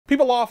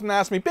People often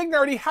ask me, Big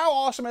Nerdy, how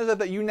awesome is it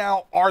that you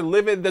now are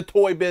living the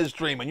toy biz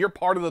dream and you're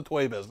part of the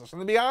toy business?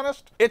 And to be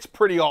honest, it's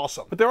pretty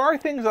awesome. But there are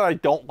things that I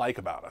don't like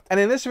about it.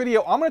 And in this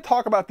video, I'm going to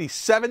talk about these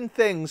 7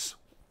 things,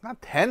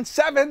 not 10,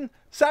 7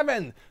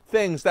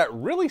 things that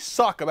really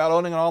suck about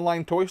owning an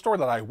online toy store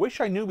that I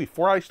wish I knew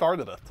before I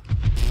started it.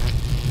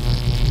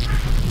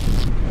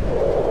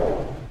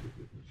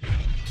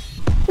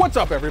 What's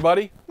up,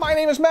 everybody? My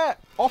name is Matt,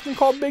 often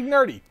called Big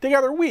Nerdy.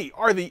 Together we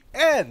are the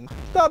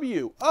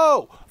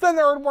NWO, the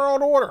Nerd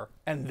World Order,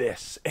 and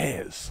this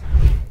is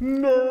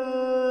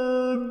Nerdzoic.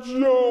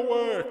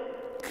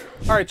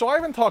 Alright, so I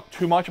haven't talked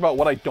too much about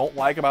what I don't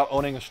like about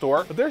owning a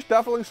store, but there's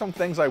definitely some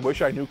things I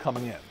wish I knew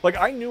coming in. Like,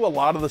 I knew a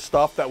lot of the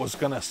stuff that was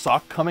gonna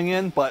suck coming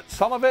in, but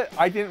some of it,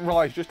 I didn't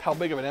realize just how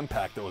big of an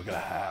impact it was gonna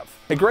have.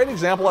 A great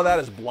example of that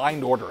is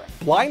blind ordering.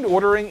 Blind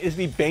ordering is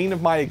the bane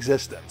of my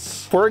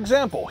existence. For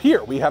example,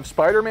 here we have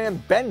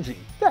Spider-Man Benji.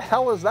 The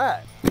hell is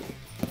that?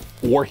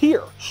 Or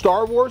here,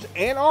 Star Wars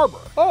Ann Arbor.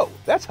 Oh,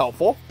 that's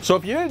helpful. So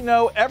if you didn't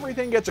know,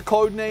 everything gets a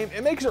code name.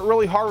 It makes it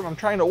really hard when I'm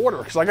trying to order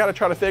because I got to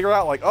try to figure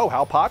out like, oh,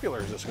 how popular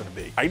is this going to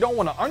be? I don't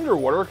want to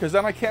underorder because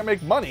then I can't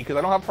make money because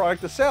I don't have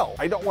product to sell.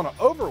 I don't want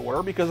to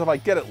overorder because if I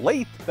get it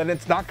late, then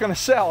it's not going to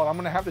sell and I'm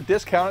going to have to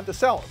discount it to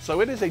sell it.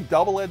 So it is a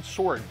double-edged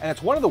sword and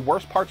it's one of the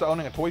worst parts of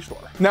owning a toy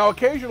store. Now,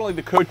 occasionally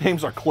the code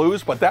names are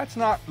clues, but that's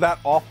not that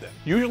often.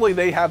 Usually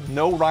they have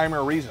no rhyme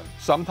or reason.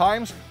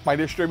 Sometimes my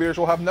distributors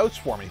will have notes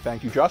for me,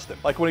 thank you Justin.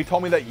 Like when he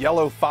told me that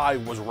yellow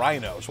 5 was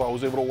Rhino, so I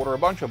was able to order a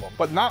bunch of them.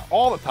 But not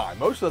all the time.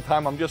 Most of the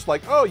time I'm just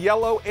like, oh,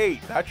 yellow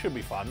 8, that should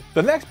be fun.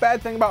 The next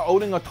bad thing about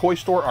owning a toy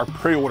store are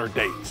pre-order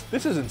dates.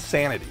 This is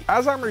insanity.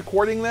 As I'm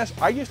recording this,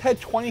 I just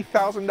had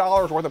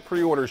 $20,000 worth of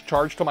pre-orders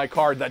charged to my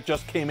card that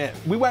just came in.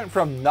 We went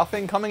from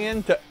nothing coming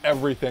in to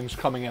everything's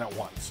coming in at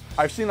once.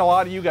 I've seen a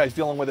lot of you guys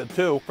dealing with it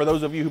too. For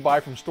those of you who buy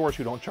from stores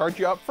who don't charge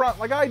you up front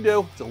like I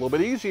do, it's a little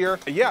bit easier.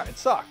 Yeah, it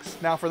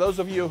sucks. Now for those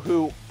of you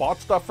who bought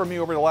stuff from me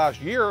over the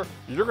last year,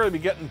 you're going to be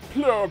getting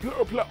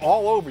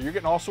all over. You're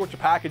getting all sorts of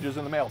packages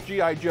in the mail.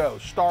 G.I. Joe,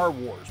 Star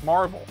Wars,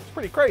 Marvel. It's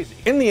pretty crazy.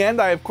 In the end,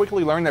 I have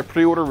quickly learned that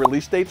pre-order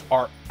release dates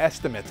are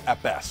estimates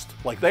at best.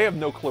 Like they have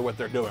no clue what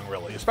they're doing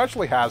really,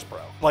 especially Hasbro.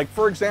 Like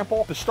for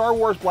example, the Star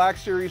Wars Black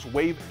Series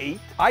Wave 8,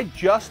 I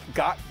just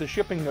got the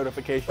shipping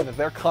notification that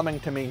they're coming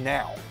to me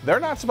now.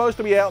 They're not supposed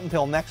to be out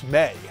until next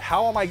May.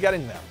 How am I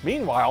getting them?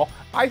 Meanwhile,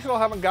 I still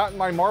haven't gotten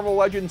my Marvel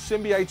Legends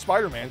Symbiote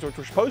Spider-Mans, which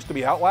were supposed to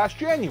be out last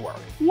January.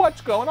 What's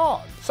going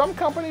on? Some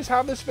companies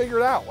have this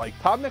figured out, like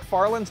Todd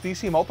McFarlane's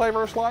DC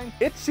Multiverse line.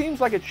 It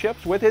seems like it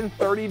ships within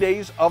 30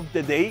 days of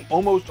the date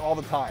almost all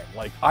the time.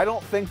 Like, I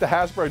don't think the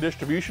Hasbro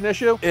distribution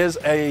issue is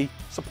a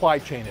supply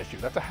chain issue.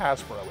 That's a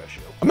Hasbro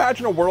issue.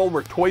 Imagine a world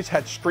where toys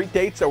had street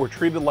dates that were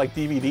treated like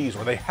DVDs,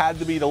 where they had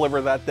to be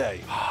delivered that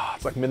day.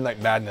 It's like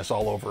Midnight Madness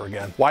all over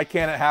again. Why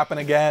can't it happen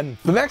again?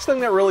 The next thing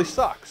that really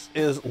sucks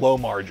is low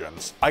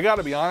margins. I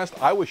gotta be honest,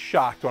 I was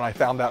shocked when I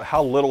found out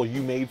how little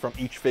you made from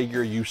each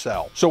figure you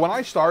sell. So when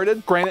I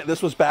started, granted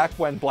this was back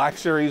when Black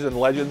Series and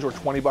Legends were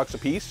 20 bucks a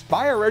piece,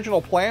 my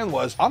original plan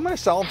was I'm gonna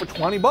sell them for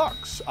 20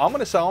 bucks. I'm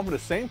gonna sell them for the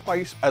same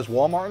price as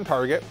Walmart and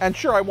Target, and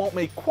sure, I won't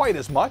make quite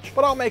as much,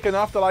 but I'll make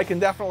enough that I can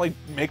definitely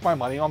make my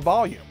money on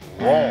volume.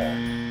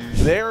 Wrong.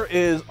 There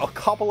is a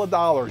couple of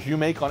dollars you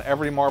make on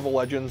every Marvel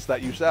Legends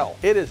that you sell.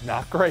 It is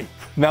not great.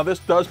 Now this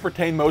does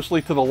pertain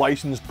mostly to the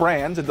licensed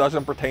brands. It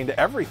doesn't pertain to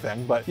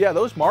everything, but yeah,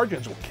 those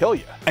margins will kill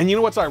you. And you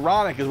know what's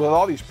ironic is with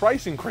all these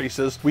price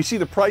increases, we see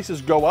the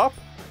prices go up,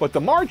 but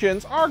the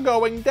margins are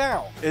going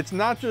down. It's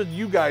not just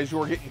you guys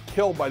who are getting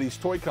killed by these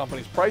toy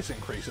companies' price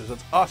increases,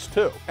 it's us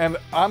too. And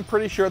I'm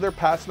pretty sure they're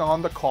passing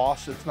on the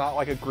costs. It's not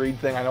like a greed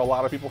thing. I know a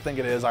lot of people think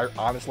it is. I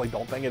honestly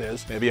don't think it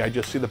is. Maybe I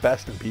just see the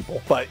best in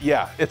people. But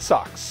yeah, it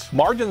sucks.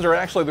 Margins are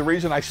actually the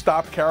reason I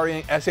stopped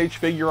carrying SH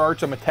Figure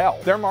Arts and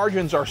Mattel. Their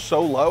margins are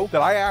so low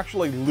that I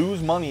actually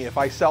lose money if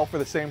I sell for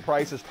the same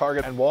price as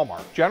Target and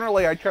Walmart.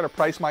 Generally, I try to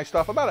price my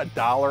stuff about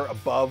 $1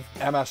 above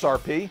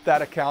MSRP.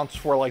 That accounts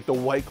for like the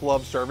white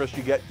glove service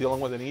you get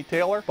dealing with an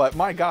e-tailer, but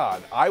my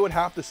God, I would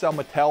have to sell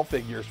Mattel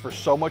figures for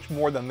so much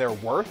more than they're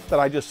worth that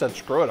I just said,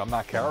 screw it, I'm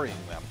not carrying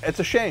them. It's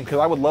a shame because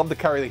I would love to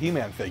carry the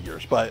He-Man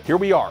figures, but here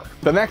we are.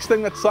 The next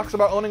thing that sucks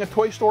about owning a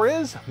toy store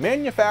is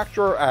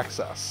manufacturer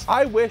access.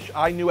 I wish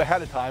I knew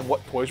ahead of time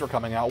what toys were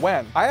coming out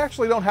when. I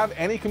actually don't have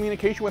any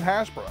communication with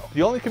Hasbro.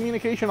 The only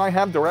communication I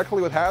have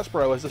directly with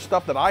Hasbro is the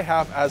stuff that I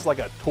have as like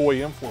a toy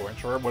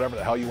influencer, whatever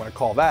the hell you want to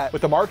call that,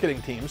 with the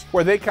marketing teams,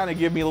 where they kind of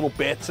give me little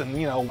bits and,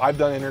 you know, I've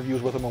done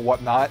interviews with them and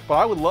whatnot, but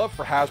I would love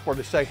for Hasbro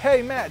to say,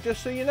 hey Matt,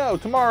 just so you know,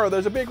 tomorrow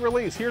there's a big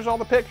release, here's all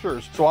the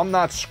pictures, so I'm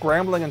not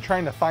scrambling and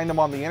trying to find them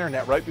on the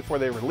internet right before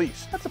they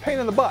release. That's a pain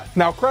in the butt.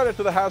 Now credit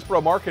to the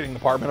Hasbro marketing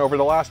department. Over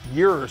the last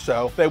year or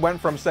so, they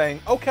went from saying,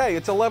 okay,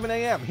 it's 11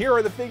 a.m., here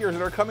are the figures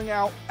that are coming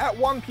out at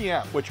 1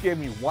 p.m., which gave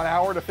me 1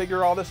 hour to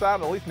figure all this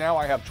out. At least now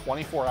I have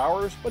 24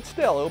 hours, but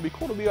still, it'll be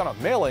cool to be on a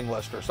mailing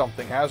list or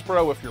something,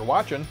 Hasbro, if you're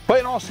watching.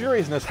 But in all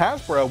seriousness,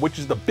 Hasbro, which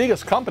is the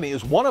biggest company,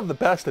 is one of the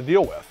best to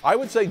deal with. I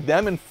would say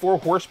them and Four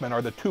Horsemen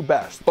are the two best.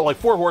 best. But like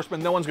 4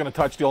 Horsemen, no one's gonna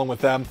touch dealing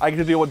with them. I get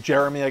to deal with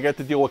Jeremy, I get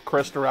to deal with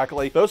Chris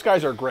directly. Those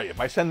guys are great. If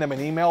I send them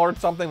an email or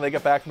something, they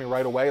get back to me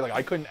right away. Like,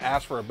 I couldn't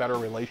ask for a better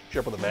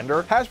relationship with a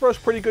vendor. Hasbro's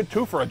pretty good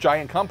too for a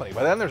giant company,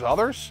 but then there's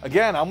others.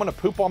 Again, I'm gonna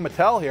poop on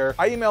Mattel here.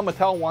 I emailed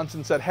Mattel once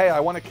and said, hey, I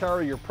wanna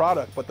carry your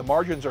product, but the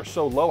margins are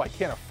so low, I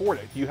can't afford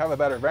it. Do you have a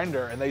better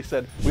vendor? And they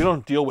said, we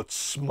don't deal with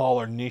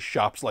smaller niche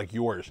shops like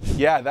yours.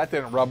 Yeah, that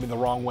didn't rub me the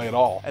wrong way at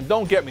all. And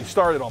don't get me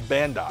started on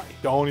Bandai.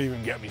 Don't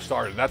even get me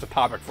started. That's a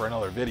topic for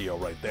another video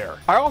right there.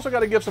 I also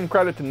gotta give some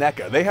credit to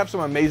NECA. They have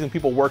some amazing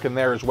people working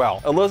there as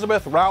well.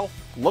 Elizabeth, Ralph,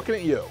 looking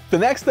at you. The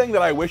next thing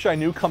that I wish I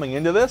knew coming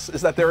into this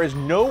is that there is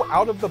no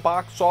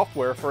out-of-the-box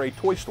software for a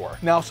toy store.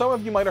 Now, some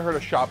of you might have heard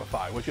of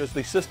Shopify, which is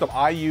the system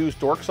I use.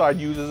 Dorkside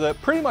uses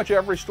it. Pretty much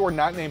every store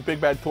not named Big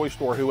Bad Toy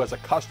Store who has a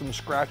custom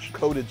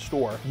scratch-coded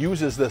store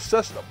uses this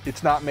system.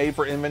 It's not made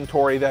for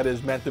inventory that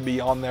is meant to be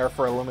on there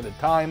for a limited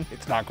time.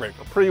 It's not great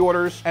for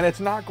pre-orders, and it's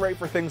not great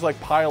for things like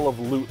Pile of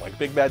Loot like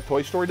Big Bad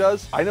Toy Store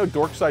does. I know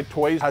Dorkside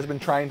Toys has been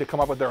trying to come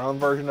up with their own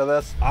version of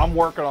this. I'm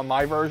working on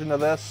my version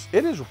of this.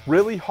 It is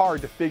really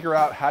hard to figure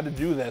out how to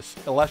do this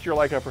unless you're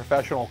like a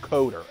professional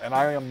coder, and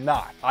I am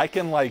not. I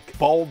can like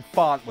bold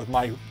font with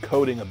my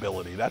coding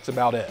ability. That's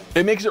about it.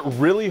 It makes it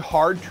really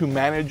hard to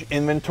manage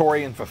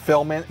inventory and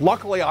fulfillment.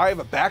 Luckily, I have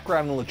a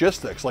background in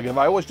logistics. Like if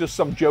I was just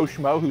some Joe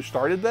Schmo who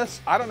started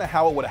this, I don't know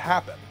how it would have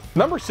happened.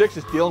 Number 6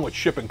 is dealing with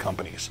shipping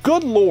companies.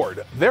 Good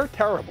Lord, they're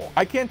terrible.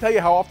 I can't tell you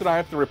how often I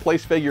have to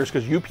replace figures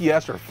because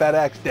UPS or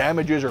FedEx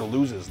damages or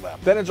loses them.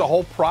 Then it's a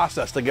whole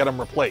process to get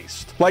them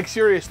replaced. Like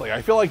seriously,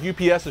 I feel like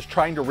UPS is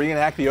trying to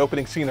reenact the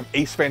opening scene of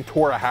Ace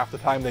Ventura half the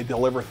time they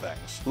deliver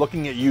things.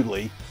 Looking at you,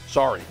 Lee.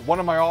 Sorry. One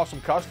of my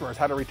awesome customers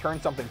had to return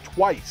something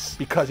twice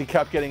because he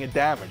kept getting it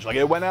damaged. Like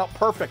it went out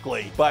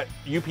perfectly, but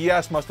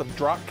UPS must have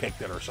drop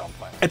kicked it or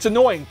something. It's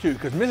annoying too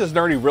because Mrs.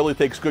 Nerdy really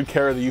takes good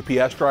care of the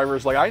UPS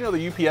drivers. Like I know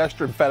the UPS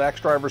and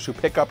FedEx drivers who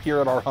pick up here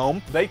at our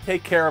home. They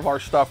take care of our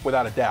stuff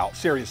without a doubt.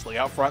 Seriously,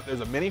 out front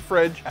there's a mini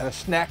fridge and a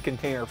snack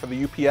container for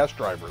the UPS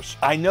drivers.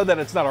 I know that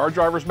it's not our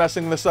drivers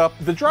messing this up.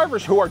 The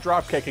drivers who are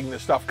drop kicking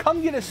this stuff,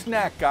 come get a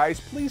snack, guys.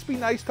 Please be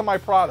nice to my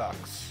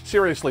products.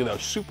 Seriously though,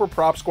 super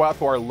props go out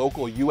to our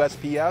local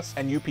USPS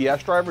and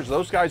UPS drivers.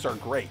 Those guys are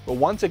great. But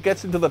once it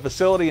gets into the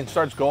facility and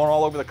starts going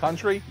all over the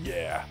country,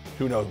 yeah,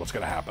 who knows what's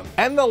gonna happen.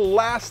 And the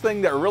last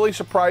thing that really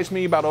surprised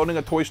me about owning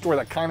a toy store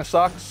that kind of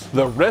sucks,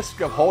 the risk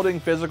of holding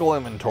physical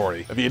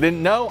inventory. If you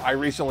didn't know, I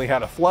recently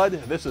had a flood.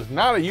 This is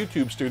not a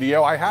YouTube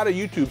studio. I had a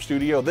YouTube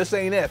studio. This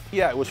ain't it.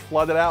 Yeah, it was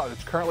flooded out and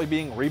it's currently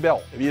being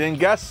rebuilt. If you didn't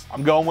guess,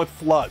 I'm going with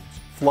floods.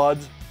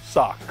 Floods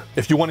suck.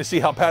 If you want to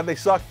see how bad they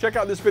suck, check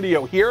out this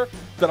video here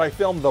that I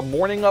filmed the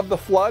morning of the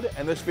flood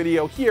and this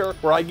video here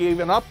where I gave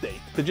an update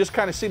to just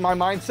kind of see my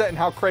mindset and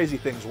how crazy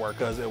things were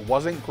because it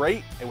wasn't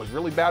great. It was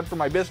really bad for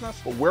my business,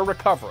 but we're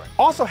recovering.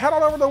 Also, head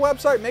on over to the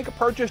website, make a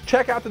purchase,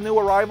 check out the new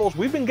arrivals.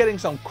 We've been getting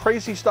some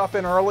crazy stuff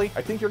in early.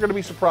 I think you're going to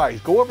be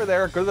surprised. Go over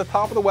there, go to the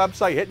top of the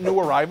website, hit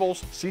new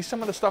arrivals, see some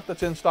of the stuff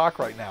that's in stock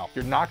right now.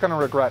 You're not going to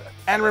regret it.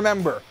 And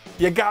remember,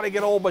 you got to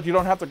get old, but you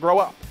don't have to grow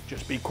up.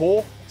 Just be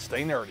cool,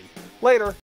 stay nerdy. Later.